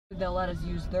they'll let us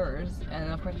use theirs,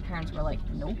 and of course the parents were like,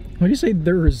 nope. What do you say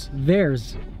theirs?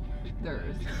 Theirs.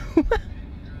 Theirs.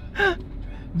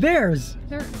 Theirs.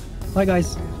 Theirs. Hi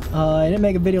guys, I didn't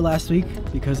make a video last week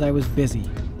because I was busy.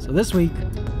 So this week,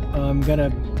 I'm gonna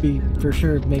be for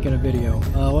sure making a video.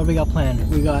 What do we got planned?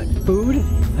 We got food.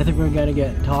 I think we're gonna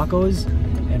get tacos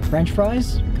and French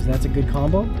fries because that's a good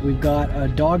combo. We've got a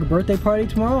dog birthday party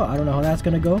tomorrow. I don't know how that's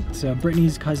gonna go. It's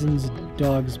Brittany's cousin's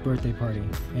dog's birthday party,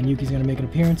 and Yuki's gonna make an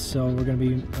appearance, so we're gonna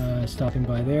be stopping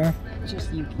by there. It's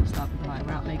just Yuki stopping by.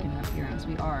 We're not making an appearance.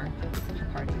 We are a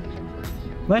party.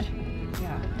 What?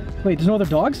 Yeah. Wait, there's no other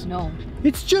dogs? No.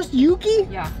 It's just Yuki?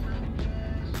 Yeah.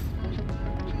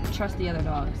 Trust the other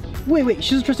dogs. Wait,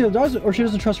 she doesn't trust the other dogs, or she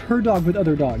doesn't trust her dog with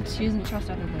other dogs? She doesn't trust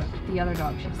the other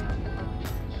dog, she said.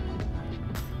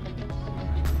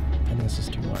 I think this is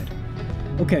too wide.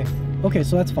 Okay,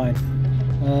 so that's fine.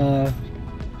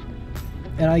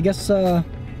 And I guess I'll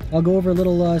go over a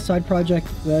little side project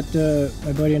that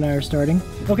my buddy and I are starting.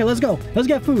 Okay, let's go. Let's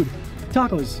get food.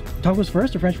 Tacos. Tacos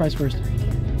first or French fries first?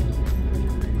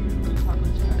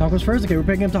 Tacos first? Okay, we're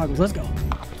picking up tacos. Let's go.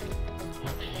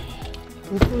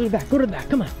 Let's go to the back. Go to the back.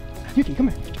 Come on. Yuki, come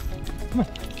here. Come on.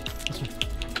 This way.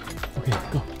 Okay,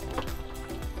 go.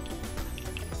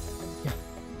 Yeah.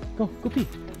 Go pee.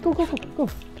 Go.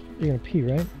 You're gonna pee,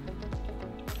 right?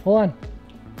 Hold on.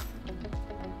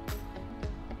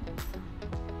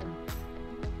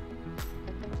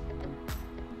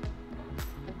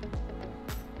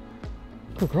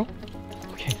 Go, girl.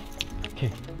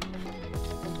 Okay.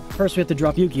 First, we have to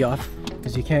drop Yuki off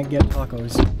because you can't get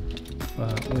tacos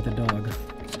with a dog.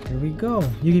 Here we go.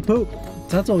 Yuki poop.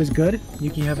 So that's always good.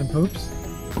 Yuki having poops.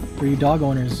 For you dog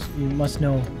owners, you must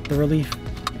know the relief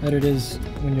that it is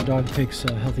when your dog takes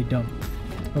a healthy dump.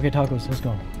 Okay, tacos. Let's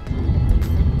go.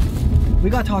 We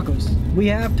got tacos. We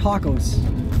have tacos.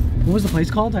 What was the place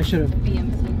called? I should have.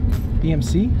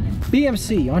 BMC?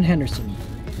 BMC on Henderson.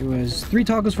 It was 3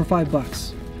 tacos for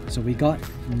 $5. So we got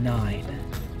 9.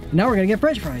 Now we're gonna get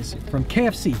French fries from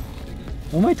KFC.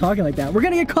 Why am I talking like that? We're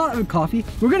gonna get coffee.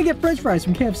 We're gonna get French fries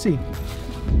from KFC.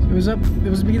 It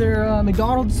was either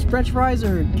McDonald's French fries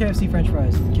or KFC French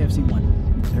fries. KFC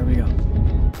won. There we go.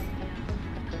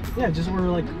 Yeah, just order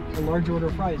like a large order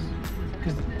of fries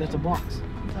because that's a box. Is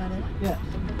that it? Yeah.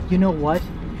 You know what?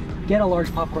 Get a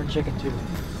large popcorn chicken too.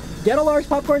 Get a large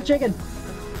popcorn chicken.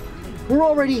 We're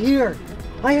already here.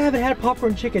 I haven't had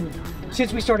popcorn chicken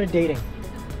since we started dating.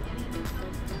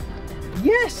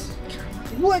 Yes!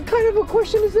 What kind of a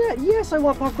question is that? Yes, I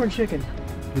want popcorn chicken.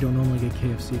 We don't normally get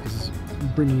KFC because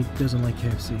Brittany doesn't like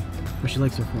KFC, but she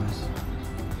likes her fries.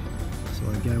 So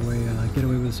I get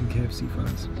away with some KFC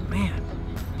fries. Man,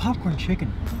 popcorn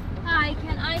chicken. Hi,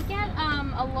 can I get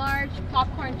a large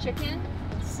popcorn chicken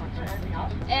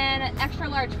and extra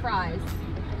large fries?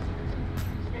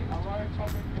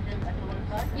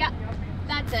 Yeah,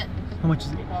 that's it. How much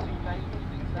is it?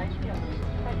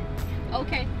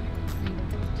 Okay.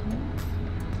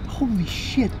 Holy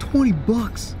shit, 20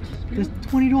 bucks. That's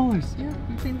 $20. Yeah,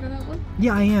 you paying for that one?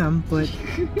 Yeah, I am, but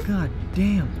god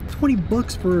damn. 20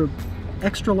 bucks for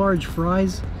extra large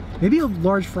fries? Maybe a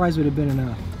large fries would have been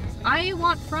enough. I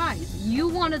want fries. You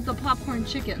wanted the popcorn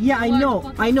chicken. Yeah, I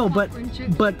know,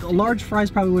 but a large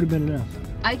fries probably would have been enough.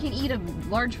 I can eat a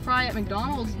large fry at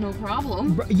McDonald's, no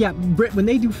problem. Yeah, Brit, when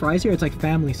they do fries here, it's like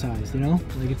family size, you know?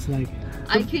 Like it's like...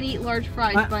 I could eat large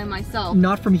fries by myself.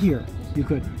 Not from here. You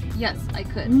could. Yes, I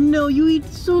could. No, you eat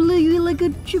so little. You eat like a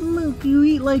chipmunk. You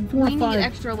eat like 4 or 5. We need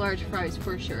extra large fries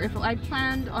for sure. If I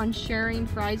planned on sharing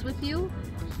fries with you,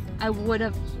 I would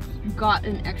have got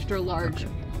an extra large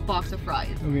box of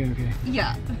fries. Okay.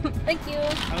 Yeah. Thank you.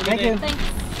 Thank you.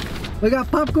 Thanks. We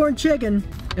got popcorn chicken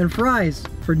and fries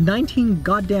for $19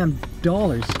 goddamn.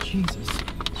 Jesus.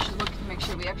 Should look to make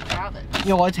sure we extra have it.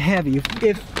 Yo, it's heavy.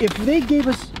 If they gave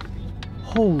us,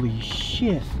 holy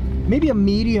shit, maybe a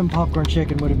medium popcorn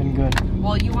chicken would have been good.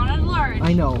 Well, you wanted a large.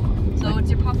 I know. So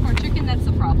it's your popcorn chicken that's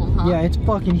the problem, huh? Yeah, it's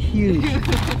fucking huge.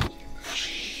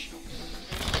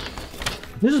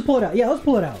 Let's just pull it out. Yeah, let's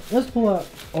pull it out. Let's pull out.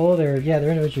 Oh, they're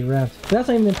individually wrapped. That's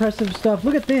not even impressive stuff.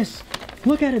 Look at this.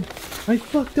 Look at it. I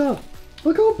fucked up.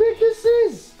 Look how big this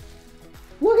is.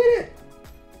 Look at it.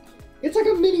 It's like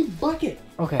a mini bucket.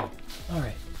 Okay. All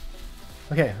right.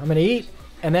 Okay, I'm gonna eat,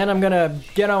 and then I'm gonna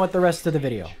get on with the rest of the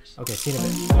video. Okay, see you in a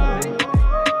minute.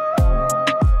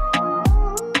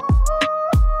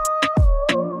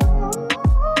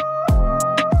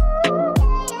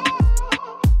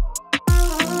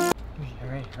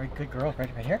 All right, good girl. Right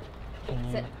here.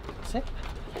 Sit. Sit.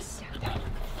 Yes. Down.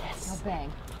 Yes. Now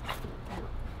bang.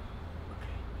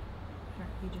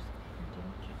 You just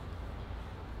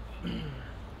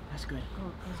That's good.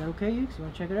 Is that okay, Yuki? You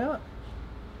want to check it out?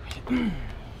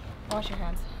 Wash your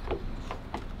hands.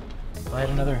 I had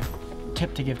another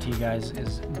tip to give to you guys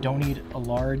is don't eat a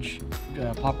large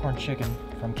popcorn chicken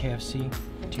from KFC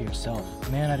to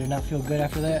yourself. Man, I did not feel good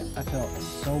after that. I felt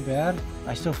so bad.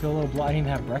 I still feel a little bloated. I didn't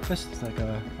even have breakfast. It's like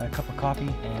a cup of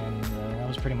coffee, and that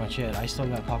was pretty much it. I still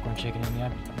got popcorn chicken in me.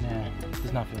 Nah,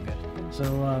 does not feel good.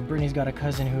 So Brittany's got a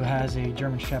cousin who has a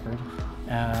German Shepherd.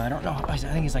 I don't know, I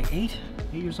think he's like 8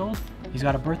 years old. He's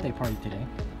got a birthday party today,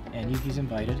 and Yuki's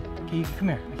invited. Okay, Yuki, come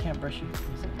here. I can't brush you.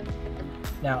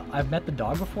 Now, I've met the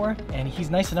dog before, and he's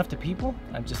nice enough to people.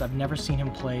 I've never seen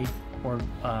him play or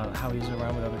how he's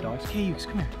around with other dogs. Okay, Yuki,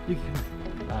 come here. Yuki, come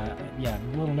here. Yeah,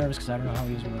 I'm a little nervous because I don't know how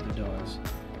he is with other dogs.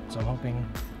 So I'm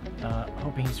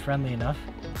hoping he's friendly enough.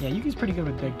 Yeah, Yuki's pretty good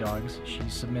with big dogs. She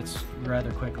submits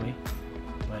rather quickly,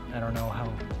 but I don't know how.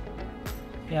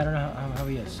 Yeah, I don't know how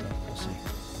he is. So we'll see.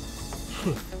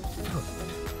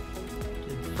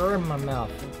 Fur in my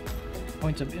mouth.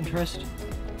 Points of interest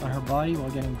on her body while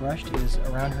getting brushed is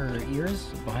around her ears,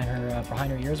 behind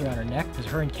her ears, around her neck. Because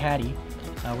her and Caddy,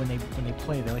 when they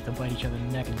play, they like to bite each other in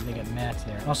the neck and they get mats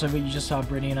there. Also, what you just saw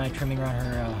Brittany and I trimming around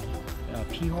her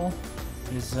pee hole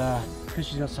is because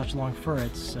she's got such long fur.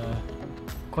 It's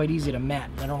quite easy to mat.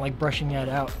 I don't like brushing that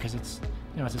out because it's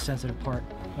it's a sensitive part.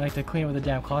 I like to clean it with a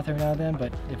damp cloth every now and then,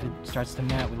 but if it starts to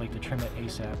mat, we like to trim it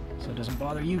ASAP so it doesn't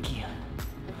bother Yuki.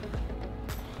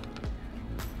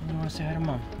 You want to say hi to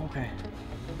Mom? Okay.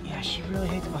 Yeah, she really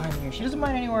hates behind the ears. She doesn't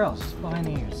mind anywhere else, just behind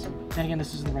the ears. Then again,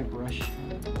 this isn't the right brush.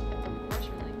 Brush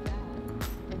her like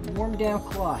that. Warm down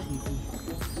cloth, Yuki.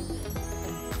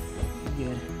 You're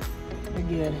good. You're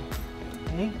good.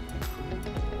 Hey?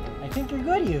 I think you're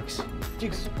good, Yukes.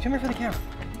 Yukes, come here for the camera.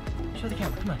 Show the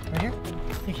camera. Come on. Right here?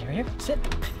 Yuki, right here. Sit.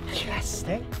 Yes,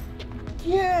 stay.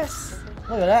 Yes!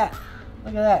 Look at that.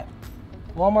 Look at that.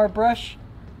 Walmart brush,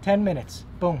 10 minutes.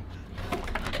 Boom.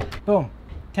 Boom.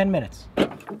 10 minutes.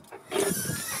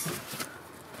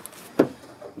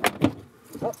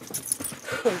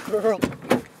 Oh, girl.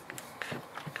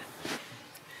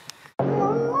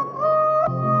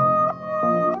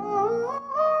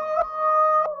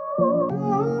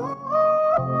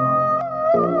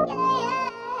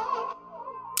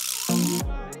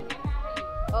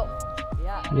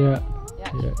 Yeah.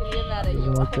 Yeah, she's gonna get mad at you.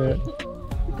 Doesn't like that.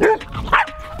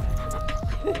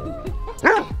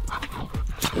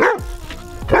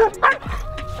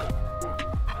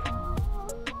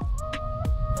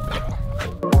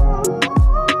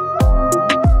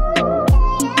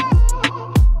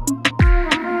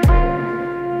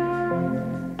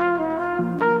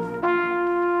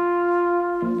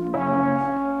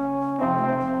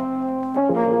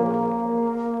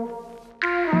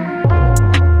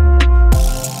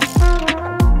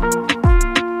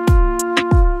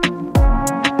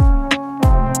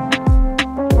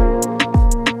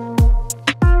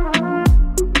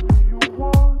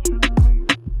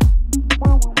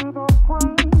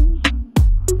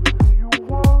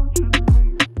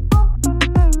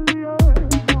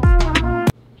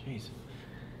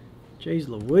 Jeez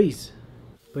Louise.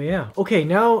 But yeah. Okay,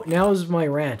 now is my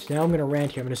rant. Now I'm gonna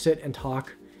rant here. I'm gonna sit and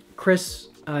talk. Chris,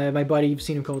 my buddy, you've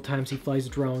seen him a couple times. He flies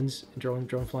drones. Drone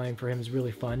flying for him is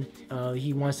really fun.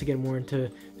 He wants to get more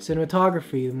into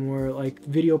cinematography, more like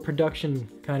video production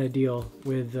kind of deal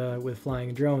with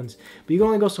flying drones. But you can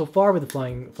only go so far with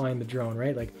flying the drone,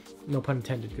 right? Like, no pun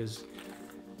intended, because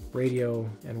radio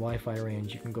and Wi-Fi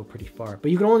range, you can go pretty far. But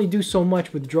you can only do so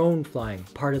much with drone flying.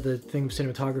 Part of the thing with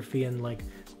cinematography and like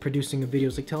producing a video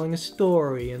is like telling a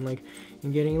story and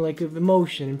getting like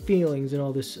emotion and feelings and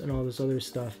all this other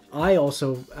stuff. I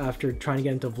also, after trying to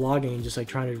get into vlogging and just like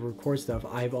trying to record stuff,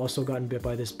 I've also gotten bit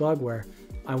by this bug where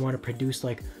I want to produce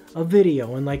like a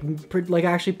video and like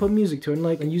actually put music to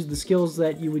it and use the skills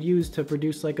that you would use to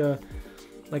produce like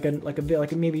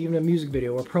maybe even a music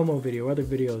video or promo video or other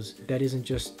videos that isn't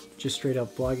just straight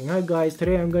up vlogging. Hi guys,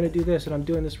 today I'm gonna do this and I'm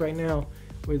doing this right now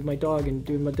with my dog and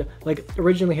doing my like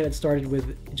originally it had started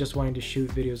with just wanting to shoot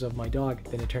videos of my dog,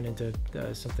 then it turned into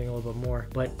something a little bit more,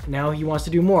 but now he wants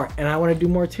to do more and I want to do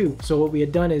more too. So what we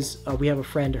had done is we have a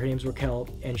friend, her name's Raquel,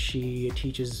 and she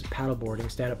teaches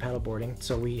paddleboarding, stand-up paddleboarding.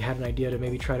 So we had an idea to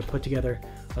maybe try to put together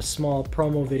a small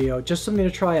promo video, just something to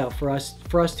try out for us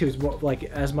too, is like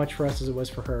as much for us as it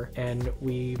was for her. And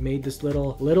we made this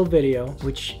little video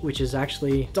which is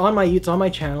actually it's on my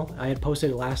channel. I had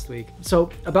posted it last week. So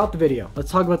about the video,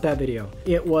 let's talk about that video.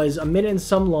 It was a minute and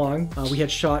some long. We had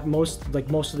shot most of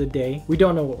the day. We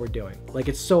don't know what we're doing. Like,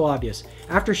 it's so obvious.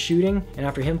 After shooting and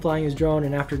after him flying his drone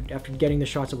and after getting the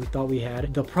shots that we thought we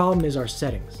had, the problem is our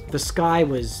settings. The sky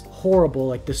was horrible.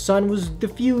 Like the sun was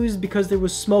diffused because there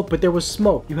was smoke, but there was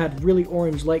smoke. You had really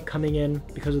orange light coming in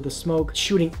because of the smoke.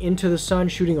 Shooting into the sun,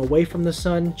 shooting away from the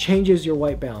sun changes your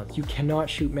white balance. You cannot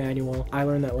shoot manual. I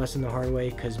learned that lesson the hard way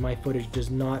because my footage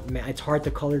does not it's hard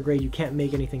to color grade. You can't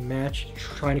make anything match.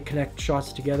 Trying to connect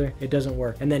shots together, it doesn't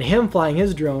work. And then him flying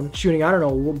his drone, shooting, I don't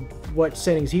know what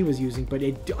settings he was using, but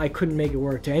I couldn't make it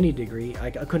work to any degree. I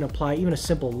couldn't apply even a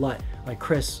simple LUT. Like,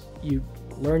 Chris, you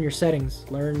learn your settings,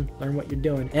 learn what you're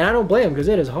doing. And I don't blame him because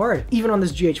it is hard. Even on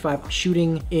this GH5,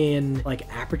 shooting in like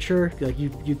aperture, like you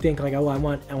think like, oh, I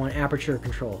want aperture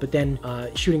control, but then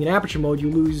shooting in aperture mode, you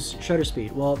lose shutter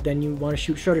speed. Well, then you want to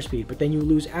shoot shutter speed, but then you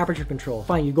lose aperture control.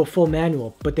 Fine, you go full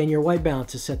manual, but then your white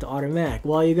balance is set to automatic.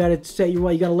 Well, you gotta set you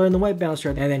gotta learn the white balance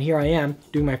chart. And then here I am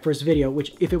doing my first video,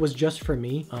 which if it was just for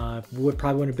me,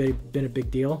 probably wouldn't have been a big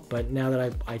deal. But now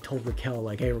that I told Raquel,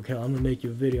 like, hey Raquel, I'm gonna make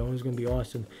you a video, it's gonna be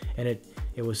awesome, and it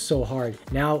was so hard.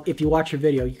 Now, if you watch your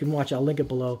video, you can watch it, I'll link it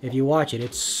below. If you watch it,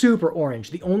 it's super orange.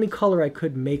 The only color I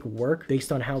could make work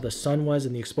based on how the sun was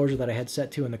and the exposure that I had set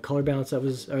to and the color balance that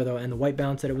was, and the white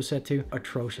balance that it was set to,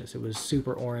 atrocious. It was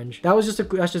super orange. That's just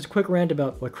a quick rant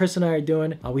about what Chris and I are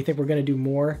doing. We think we're gonna do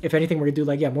more. If anything, we're gonna do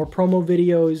like, yeah, more promo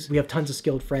videos. We have tons of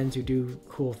skilled friends who do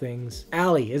cool things.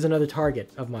 Allie is another target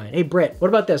of mine. Hey, Brit, what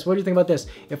about this? What do you think about this?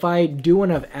 If I do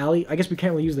one of Allie, I guess we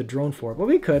can't really use the drone for it, but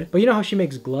we could. But you know how she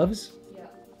makes gloves?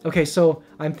 Okay, so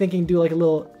I'm thinking do like a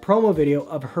little promo video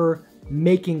of her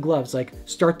making gloves, like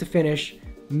start to finish,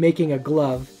 making a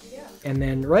glove, and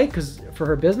then, right? Because for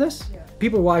her business,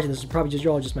 people watching this is probably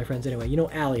you're all just my friends anyway. You know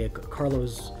Allie,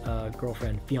 Carlo's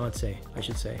girlfriend, fiance, I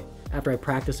should say. After I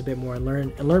practice a bit more and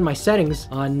learn my settings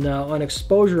on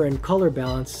exposure and color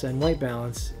balance and white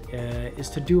balance, is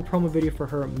to do a promo video for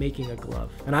her making a glove.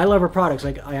 And I love her products.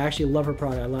 Like, I actually love her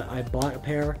product. I bought a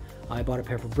pair. I bought a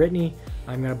pair for Brittany.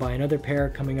 I'm gonna buy another pair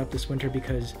coming up this winter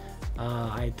because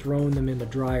I'd thrown them in the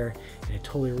dryer and it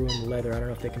totally ruined the leather. I don't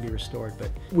know if they can be restored, but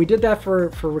we did that for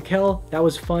Raquel. That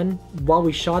was fun. While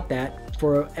we shot that,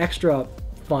 for extra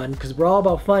fun, because we're all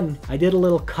about fun, I did a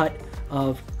little cut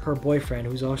of her boyfriend,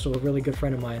 who's also a really good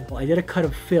friend of mine. Well, I did a cut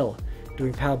of Phil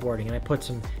doing paddleboarding, and I put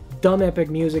some dumb epic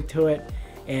music to it.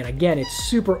 And again, it's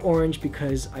super orange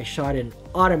because I shot in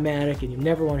automatic, and you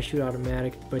never want to shoot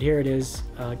automatic. But here it is.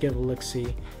 Give it a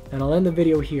look-see. And I'll end the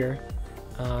video here.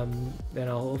 Then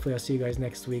hopefully I'll see you guys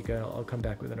next week. I'll come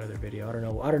back with another video. I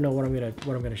don't know what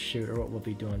I'm gonna shoot or what we'll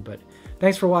be doing. But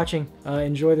thanks for watching.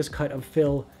 Enjoy this cut of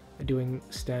Phil doing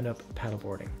stand-up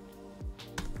paddleboarding.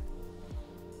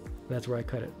 That's where I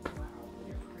cut it.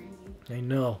 I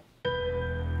know.